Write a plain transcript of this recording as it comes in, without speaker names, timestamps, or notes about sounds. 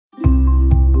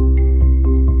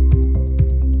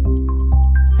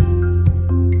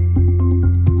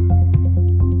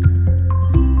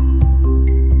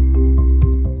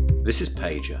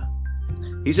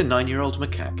Pager. He's a 9-year-old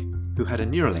macaque who had a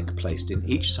Neuralink placed in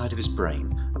each side of his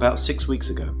brain about 6 weeks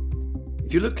ago.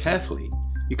 If you look carefully,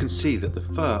 you can see that the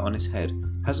fur on his head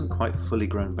hasn't quite fully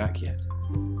grown back yet.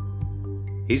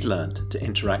 He's learned to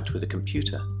interact with a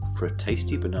computer for a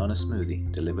tasty banana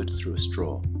smoothie delivered through a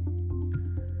straw.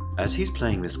 As he's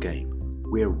playing this game,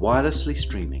 we are wirelessly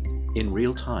streaming, in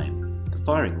real time, the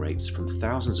firing rates from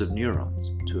thousands of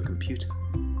neurons to a computer.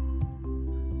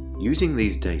 Using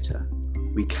these data,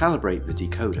 we calibrate the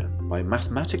decoder by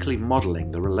mathematically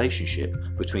modeling the relationship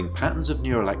between patterns of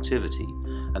neural activity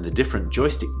and the different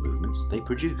joystick movements they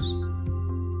produce.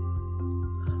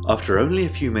 After only a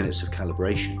few minutes of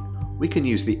calibration, we can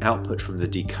use the output from the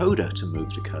decoder to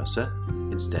move the cursor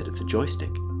instead of the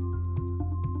joystick.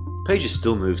 Pager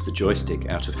still moves the joystick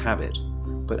out of habit,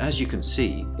 but as you can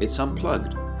see, it's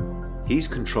unplugged. He's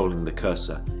controlling the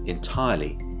cursor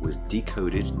entirely with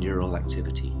decoded neural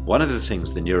activity. One of the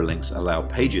things the Neuralinks allow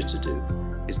Pager to do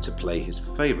is to play his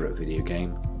favourite video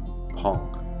game,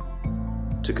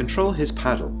 Pong. To control his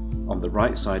paddle on the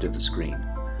right side of the screen,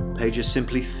 Pager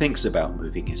simply thinks about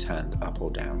moving his hand up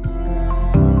or down.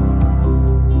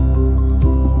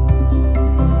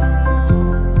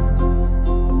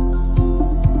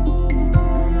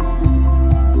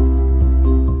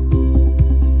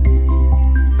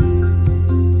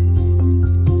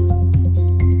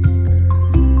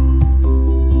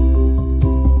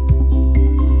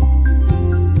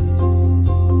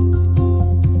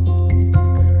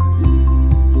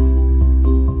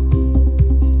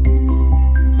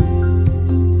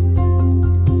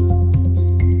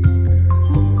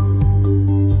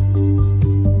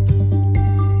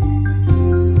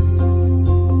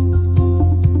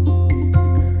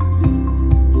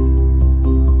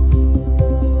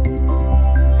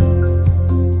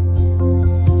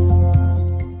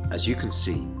 As you can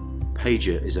see,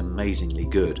 Pager is amazingly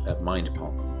good at Mind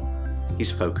Pong. He's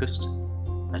focused,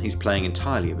 and he's playing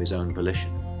entirely of his own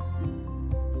volition.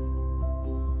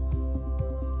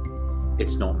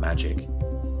 It's not magic.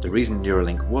 The reason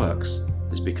Neuralink works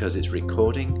is because it's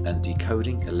recording and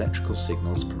decoding electrical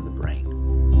signals from the brain.